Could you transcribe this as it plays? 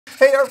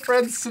Hey, our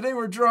friends, today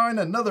we're drawing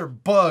another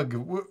bug.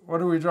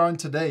 What are we drawing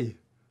today?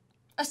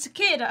 A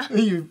cicada.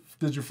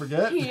 Did you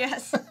forget?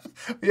 Yes.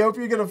 We hope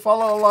you're going to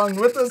follow along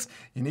with us.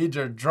 You need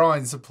your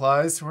drawing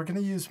supplies. So we're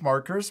going to use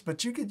markers,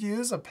 but you could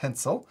use a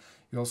pencil.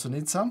 You also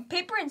need some?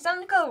 Paper and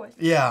something to color with.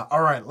 Yeah,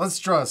 all right, let's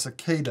draw a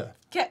cicada.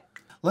 Okay.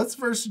 Let's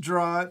first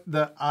draw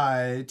the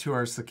eye to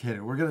our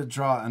cicada. We're going to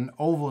draw an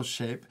oval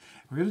shape.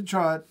 We're going to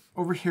draw it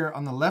over here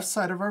on the left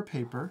side of our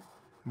paper.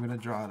 I'm going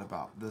to draw it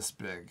about this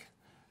big.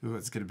 Ooh,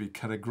 it's going to be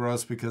kind of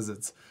gross because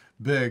it's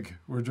big.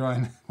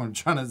 I'm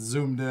trying to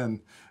zoom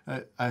in.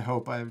 I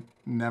hope I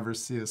never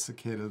see a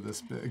cicada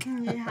this big.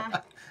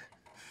 Yeah.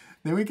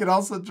 Then we could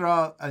also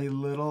draw a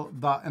little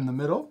dot in the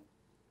middle.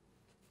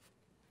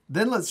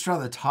 Then let's draw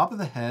the top of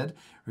the head.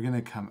 We're going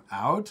to come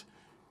out,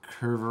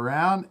 curve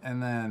around,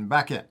 and then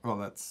back in. Well,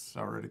 that's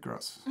already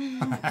gross.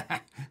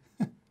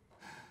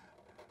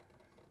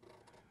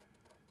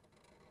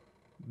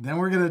 Then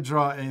we're going to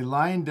draw a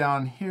line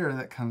down here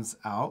that comes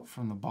out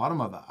from the bottom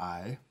of the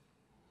eye.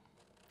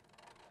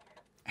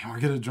 And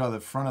we're going to draw the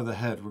front of the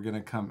head. We're going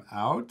to come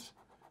out,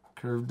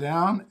 curve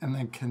down, and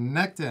then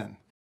connect in.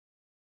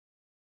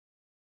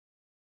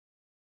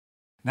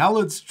 Now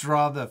let's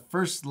draw the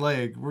first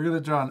leg. We're going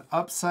to draw an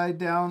upside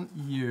down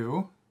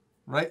U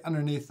right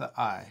underneath the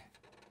eye.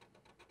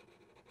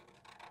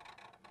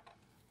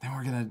 Then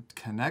we're going to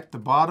connect the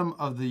bottom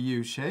of the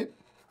U shape.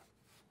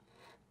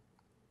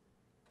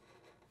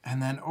 And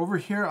then over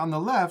here on the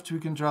left, we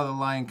can draw the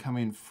line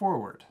coming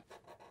forward.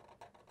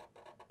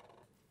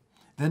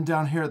 Then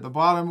down here at the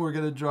bottom, we're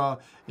going to draw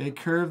a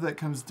curve that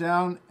comes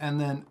down and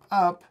then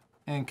up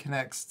and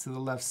connects to the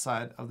left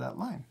side of that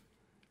line.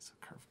 So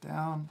curve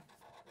down.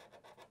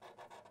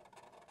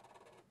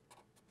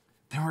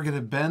 Then we're going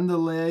to bend the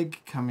leg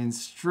coming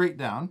straight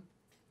down.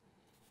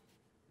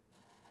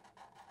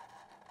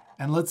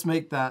 And let's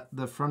make that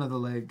the front of the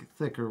leg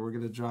thicker. We're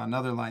going to draw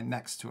another line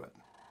next to it.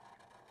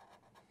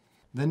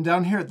 Then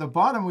down here at the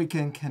bottom, we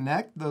can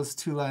connect those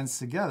two lines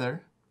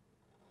together.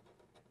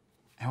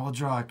 And we'll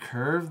draw a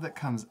curve that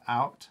comes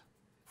out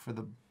for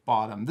the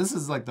bottom. This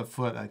is like the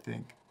foot, I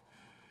think.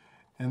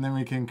 And then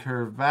we can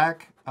curve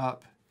back,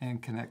 up,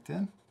 and connect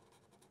in.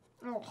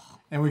 Oh.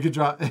 And we could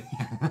draw,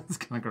 that's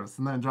kind of gross.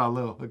 And then draw a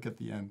little hook at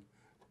the end.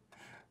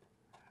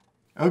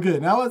 Okay,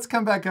 now let's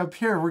come back up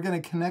here. We're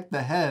going to connect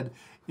the head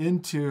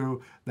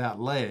into that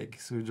leg.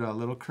 So we draw a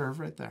little curve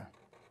right there.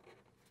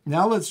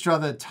 Now let's draw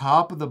the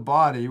top of the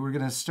body. We're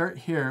going to start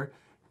here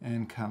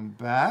and come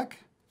back.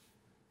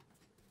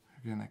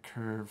 We're going to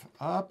curve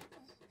up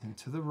and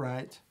to the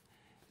right.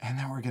 And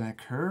then we're going to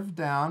curve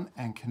down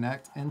and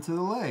connect into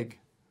the leg.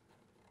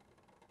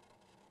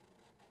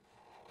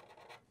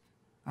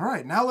 All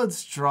right, now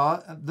let's draw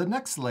the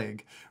next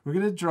leg. We're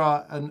going to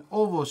draw an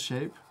oval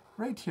shape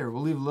right here.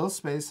 We'll leave a little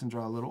space and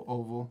draw a little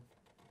oval.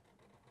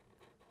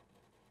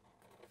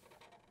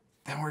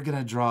 Then we're going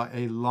to draw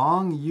a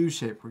long U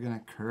shape. We're going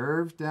to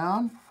curve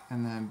down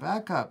and then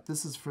back up.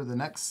 This is for the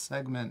next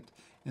segment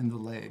in the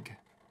leg.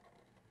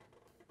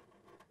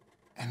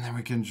 And then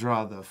we can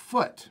draw the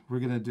foot. We're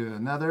going to do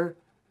another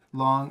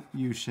long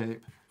U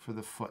shape for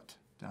the foot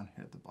down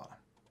here at the bottom.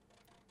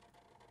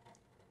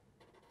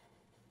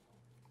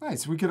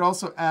 Nice. We could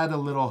also add a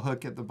little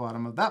hook at the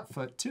bottom of that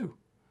foot too.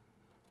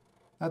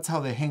 That's how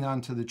they hang on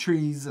to the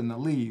trees and the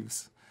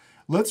leaves.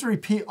 Let's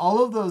repeat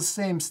all of those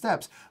same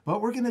steps,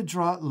 but we're going to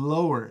draw it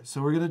lower.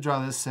 So we're going to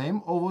draw the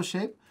same oval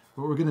shape,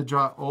 but we're going to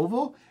draw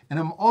oval, and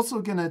I'm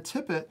also going to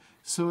tip it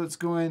so it's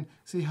going,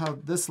 see how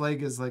this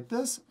leg is like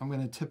this? I'm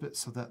going to tip it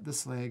so that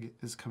this leg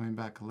is coming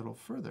back a little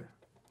further.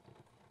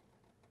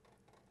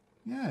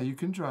 Yeah, you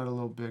can draw it a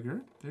little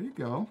bigger. There you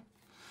go.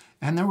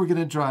 And then we're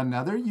going to draw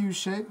another U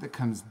shape that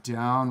comes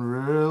down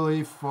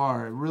really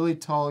far, a really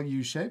tall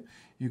U shape.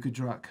 You could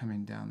draw it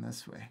coming down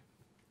this way.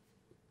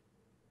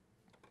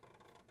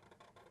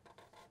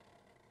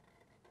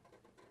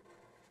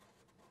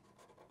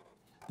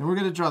 Then we're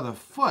going to draw the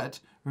foot.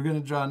 We're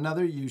going to draw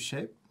another U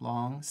shape,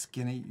 long,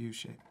 skinny U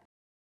shape.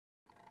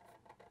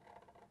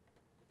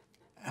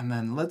 And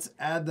then let's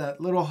add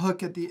that little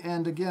hook at the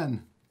end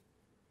again.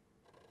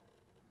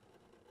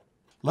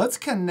 Let's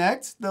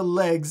connect the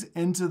legs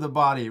into the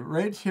body.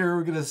 Right here,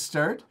 we're going to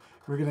start.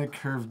 We're going to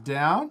curve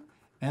down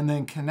and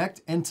then connect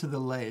into the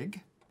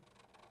leg.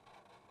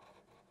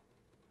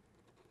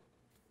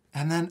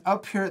 And then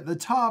up here at the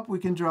top, we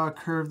can draw a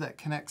curve that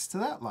connects to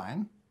that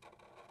line.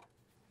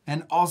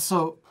 And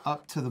also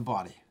up to the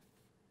body.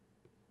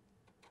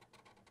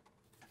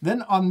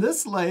 Then on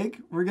this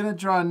leg, we're going to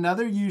draw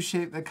another U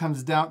shape that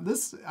comes down.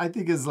 This, I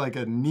think, is like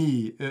a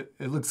knee. It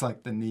looks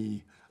like the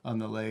knee on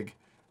the leg.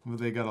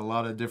 They got a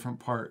lot of different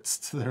parts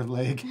to their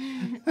leg.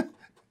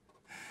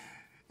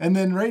 And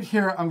then right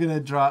here, I'm going to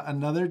draw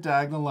another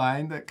diagonal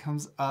line that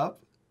comes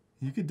up.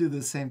 You could do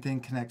the same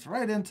thing, connect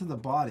right into the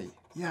body.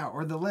 Yeah,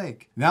 or the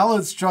leg. Now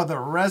let's draw the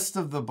rest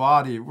of the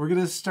body. We're going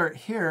to start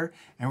here,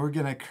 and we're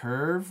going to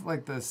curve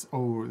like this.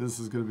 Oh, this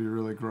is going to be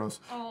really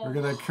gross. Oh. We're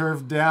going to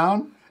curve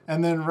down,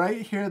 and then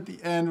right here at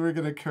the end, we're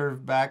going to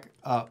curve back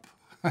up.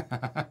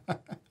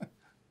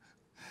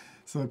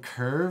 So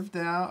curve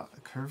down,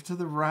 curve to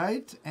the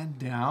right and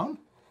down.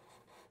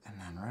 And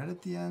then right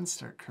at the end,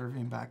 start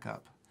curving back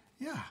up.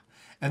 Yeah.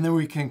 And then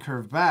we can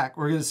curve back.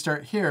 We're going to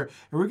start here,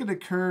 and we're going to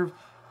curve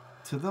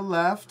to the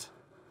left,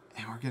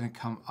 and we're going to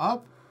come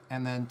up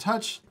and then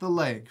touch the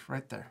leg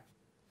right there.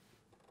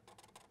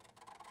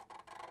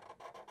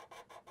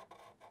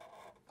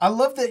 I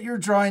love that your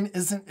drawing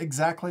isn't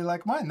exactly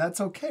like mine. That's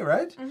okay,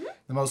 right? Mm-hmm.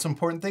 The most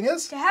important thing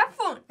is? To have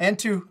fun. And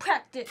to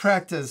practice.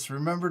 Practice.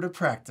 Remember to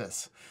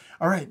practice.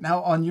 All right,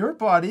 now on your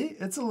body,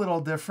 it's a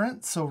little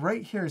different. So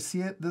right here,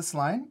 see it, this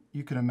line?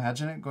 You can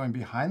imagine it going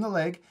behind the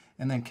leg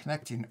and then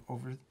connecting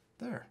over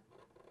there.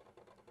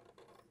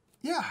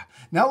 Yeah,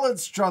 now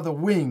let's draw the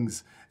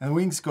wings. And the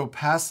wings go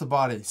past the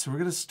body. So we're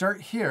gonna start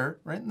here,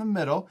 right in the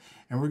middle,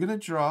 and we're gonna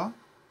draw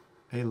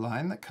a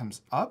line that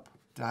comes up,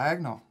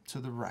 diagonal to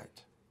the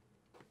right.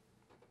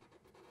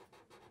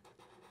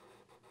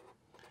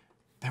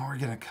 Then we're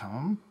gonna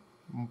come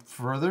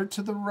further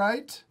to the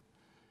right,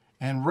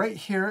 and right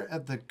here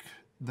at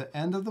the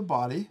end of the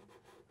body,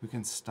 we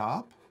can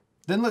stop.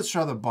 Then let's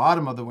draw the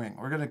bottom of the wing.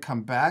 We're gonna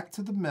come back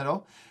to the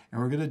middle,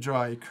 and we're gonna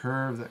draw a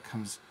curve that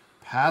comes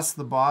past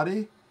the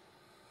body,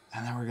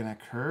 and then we're gonna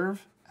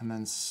curve and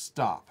then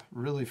stop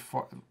really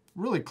far,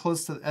 really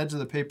close to the edge of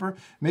the paper.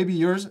 Maybe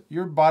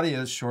your body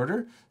is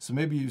shorter, so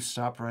maybe you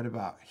stop right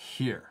about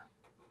here.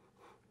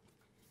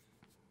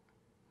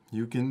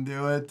 You can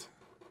do it.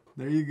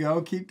 There you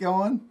go, keep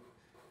going.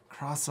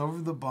 Cross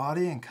over the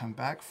body and come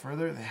back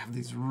further. They have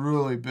these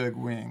really big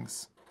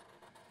wings.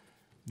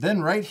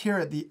 Then right here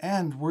at the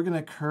end, we're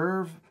gonna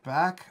curve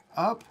back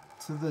up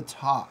to the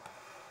top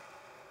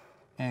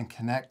and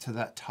connect to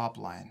that top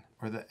line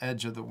or the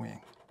edge of the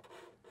wing.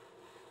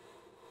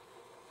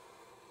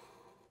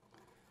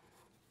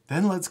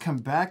 Then let's come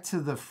back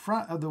to the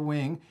front of the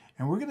wing,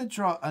 and we're gonna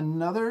draw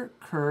another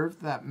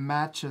curve that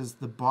matches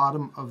the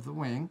bottom of the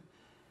wing.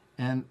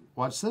 And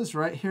watch this,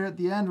 right here at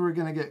the end, we're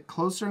gonna get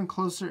closer and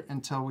closer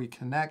until we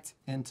connect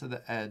into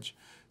the edge.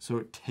 So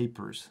it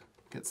tapers,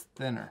 gets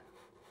thinner.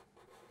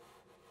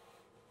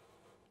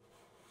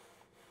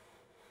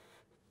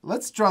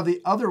 Let's draw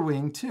the other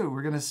wing too.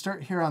 We're gonna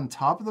start here on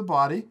top of the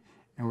body,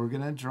 and we're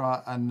gonna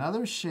draw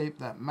another shape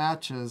that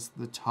matches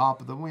the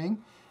top of the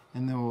wing,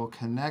 and then we'll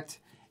connect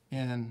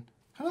in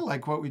kind of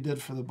like what we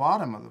did for the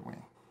bottom of the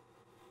wing.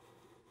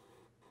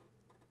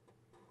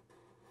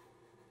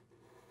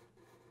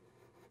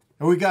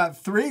 And we got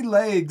 3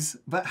 legs,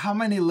 but how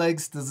many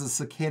legs does a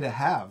cicada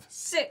have?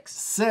 6.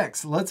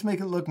 6. Let's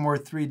make it look more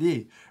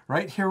 3D.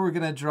 Right here, we're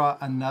gonna draw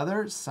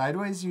another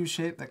sideways U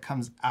shape that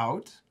comes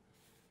out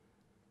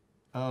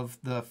of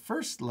the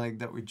first leg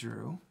that we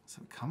drew.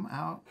 So come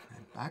out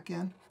and back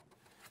in.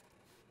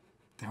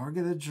 Then we're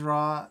gonna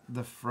draw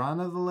the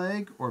front of the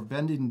leg or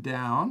bending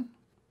down.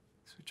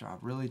 So we draw a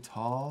really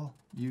tall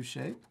U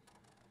shape.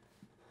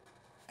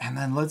 And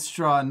then let's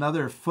draw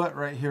another foot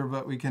right here,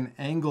 but we can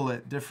angle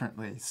it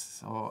differently.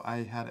 So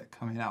I had it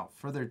coming out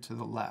further to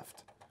the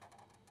left.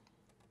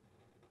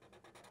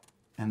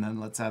 And then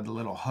let's add the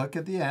little hook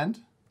at the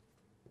end.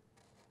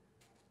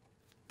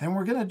 Then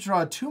we're gonna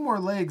draw 2 more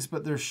legs,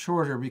 but they're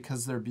shorter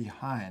because they're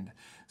behind.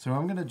 So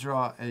I'm gonna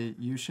draw a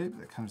U shape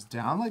that comes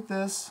down like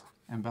this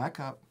and back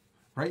up,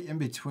 right in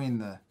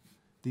between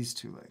these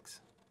 2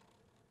 legs.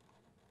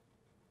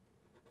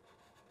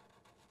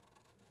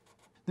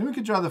 Then we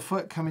could draw the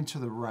foot coming to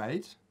the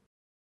right.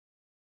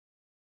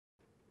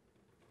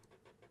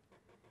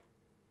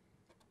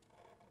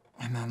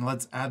 And then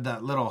let's add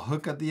that little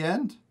hook at the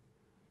end.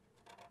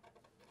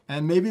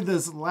 And maybe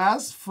this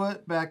last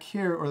foot back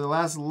here, or the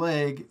last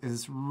leg,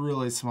 is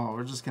really small.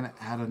 We're just gonna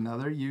add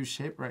another U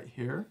shape right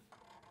here.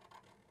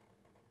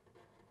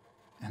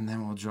 And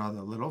then we'll draw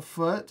the little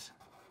foot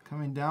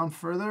coming down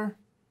further.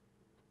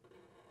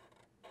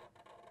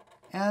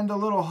 And a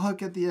little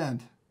hook at the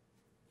end.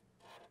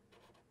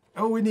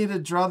 Oh, we need to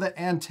draw the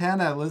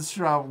antenna. Let's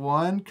draw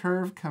one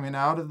curve coming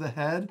out of the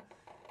head,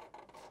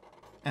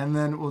 and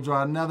then we'll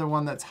draw another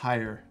one that's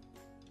higher.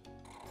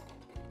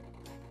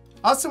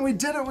 Awesome, we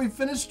did it. We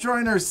finished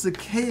drawing our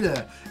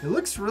cicada. It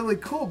looks really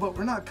cool, but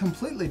we're not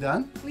completely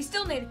done. We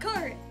still need to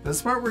color it.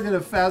 This part we're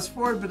gonna fast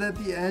forward, but at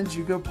the end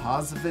you go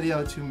pause the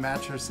video to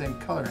match our same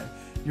coloring.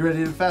 You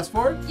ready to fast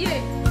forward?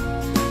 Yeah.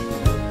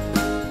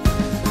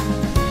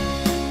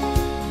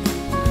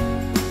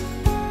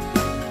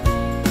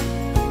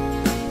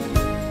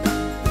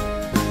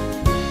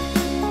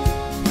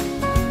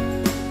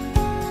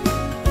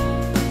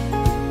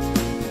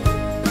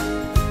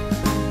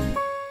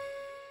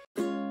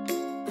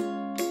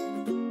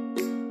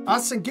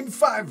 Austin, give me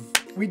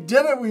 5. We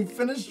did it. We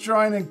finished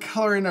drawing and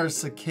coloring our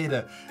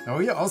cicada. And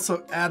we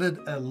also added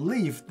a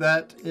leaf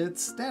that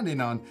it's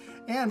standing on.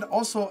 And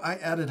also I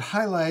added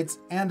highlights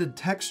and a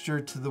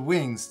texture to the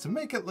wings to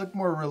make it look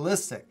more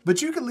realistic.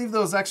 But you can leave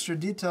those extra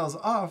details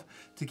off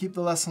to keep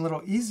the lesson a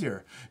little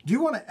easier. Do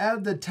you want to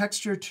add the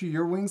texture to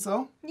your wings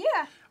though?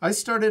 Yeah. I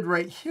started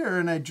right here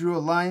and I drew a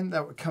line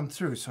that would come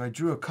through. So I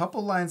drew a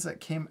couple lines that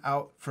came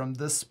out from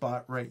this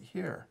spot right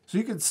here. So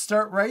you could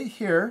start right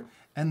here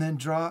and then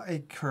draw a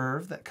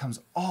curve that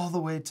comes all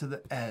the way to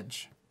the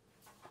edge.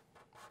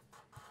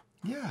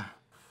 Yeah.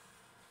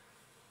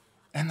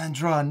 And then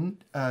draw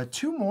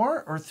 2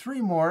 more or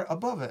 3 more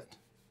above it.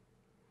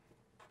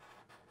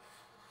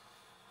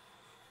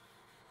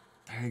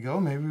 There you go,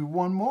 maybe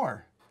 1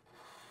 more.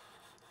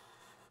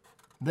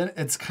 Then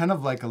it's kind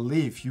of like a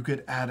leaf. You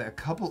could add a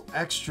couple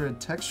extra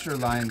texture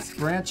lines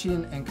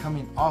branching and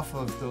coming off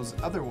of those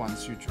other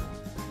ones you drew.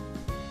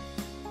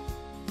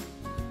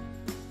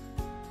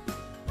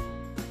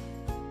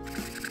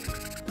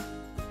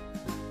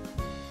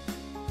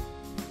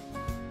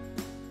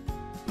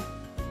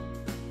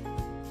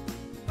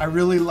 I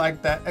really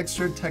like that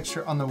extra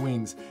texture on the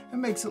wings. It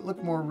makes it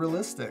look more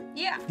realistic.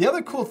 Yeah. The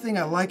other cool thing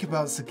I like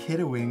about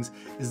cicada wings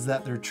is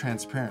that they're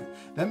transparent.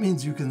 That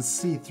means you can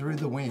see through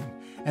the wing.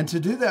 And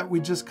to do that, we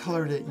just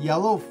colored it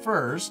yellow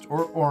first,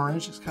 or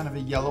orange. It's kind of a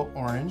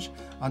yellow-orange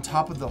on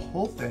top of the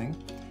whole thing.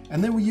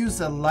 And then we used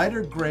a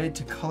lighter gray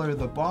to color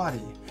the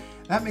body.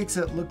 That makes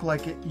it look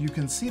like you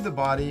can see the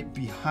body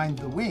behind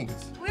the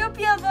wings. We hope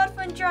you had a lot of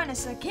fun drawing a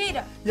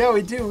cicada. Yeah,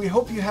 we do. We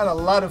hope you had a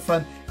lot of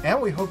fun, and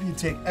we hope you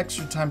take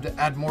extra time to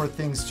add more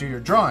things to your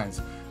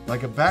drawings.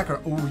 Like a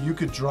background. Oh, you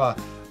could draw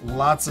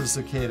lots of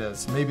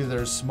cicadas. Maybe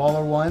there's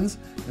smaller ones.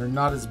 They're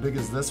not as big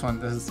as this one.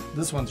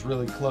 This one's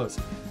really close.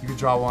 You could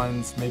draw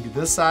ones maybe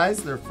this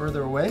size. They're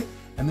further away.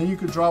 And then you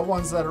could draw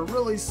ones that are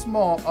really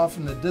small off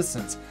in the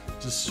distance.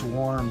 Just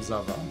swarms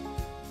of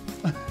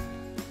them.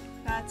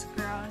 That's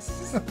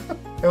gross.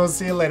 And we'll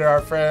see you later,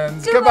 our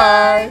friends.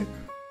 Goodbye. Goodbye.